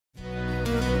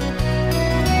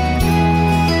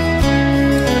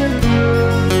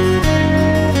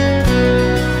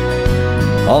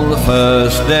On the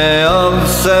first day of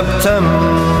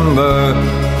September,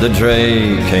 the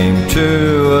dray came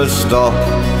to a stop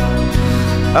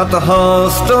at the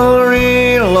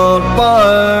hostelry, Lord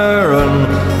Byron,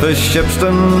 for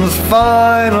Shipstone's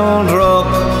final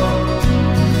drop.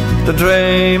 The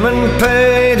drayman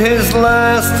paid his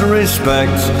last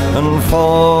respects and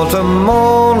fought a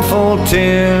mournful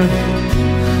tear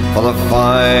for the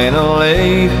final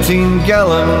 18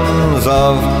 gallons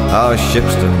of our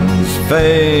Shipstone's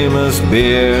famous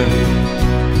beer.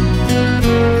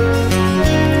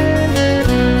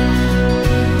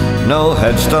 No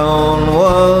headstone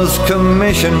was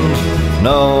commissioned,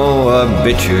 no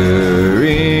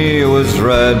obituary was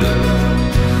read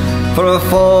for a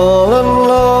fallen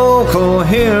local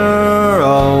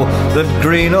hero that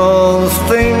Greenalls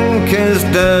think is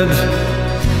dead.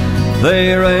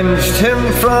 They wrenched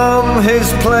him from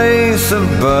his place of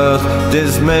birth,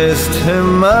 dismissed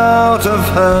him out of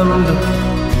hand.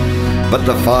 But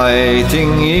the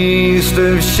fighting east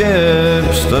of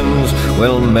Shipstones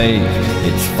will make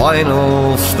its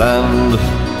final stand.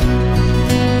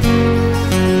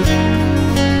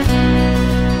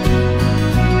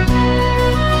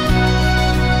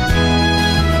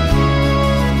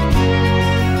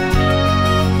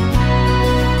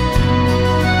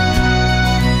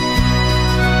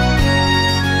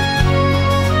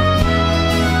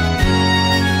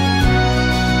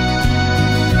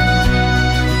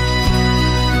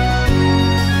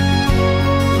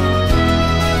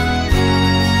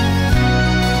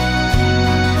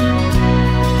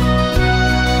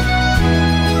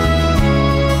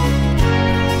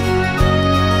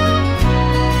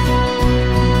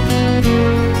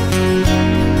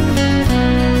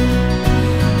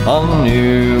 On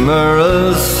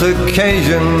numerous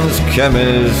occasions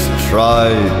chemists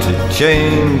tried to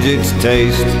change its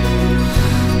taste,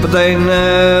 but they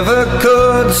never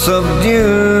could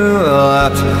subdue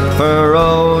that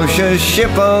ferocious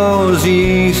Shippo's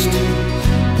yeast.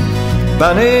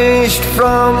 Banished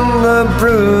from the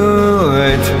brew,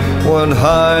 it would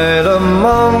hide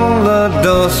among the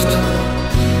dust,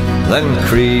 then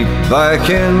creep back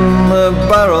in the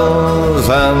barrels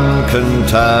and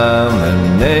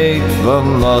contaminate the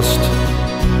must.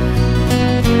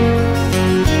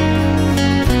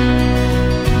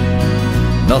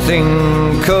 Nothing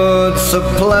could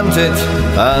supplant it,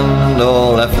 and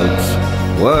all efforts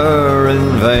were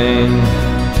in vain.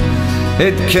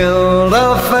 It killed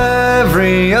off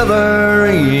every other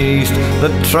yeast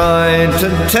that tried to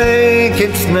take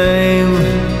its name.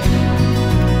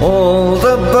 All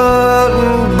the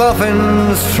Burton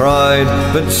boffins tried,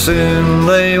 but soon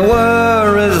they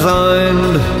were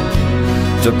resigned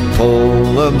to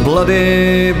pull the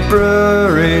bloody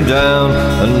brewery down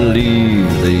and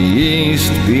leave the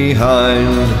yeast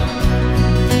behind.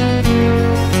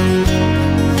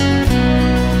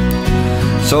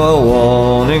 So a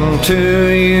warning to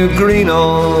you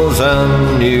Greenalls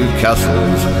and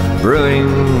Newcastle's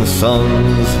brewing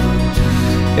sons: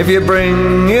 if you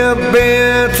bring your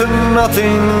beer to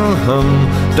Nottingham,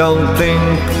 don't think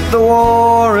the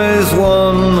war is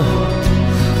won.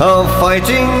 Our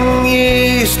fighting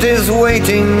yeast is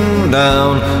waiting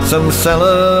down some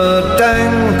cellar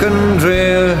dank and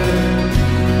drear,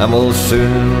 and will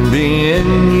soon be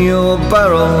in your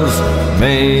barrels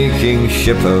making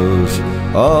Shippos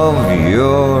of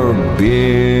your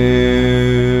beer.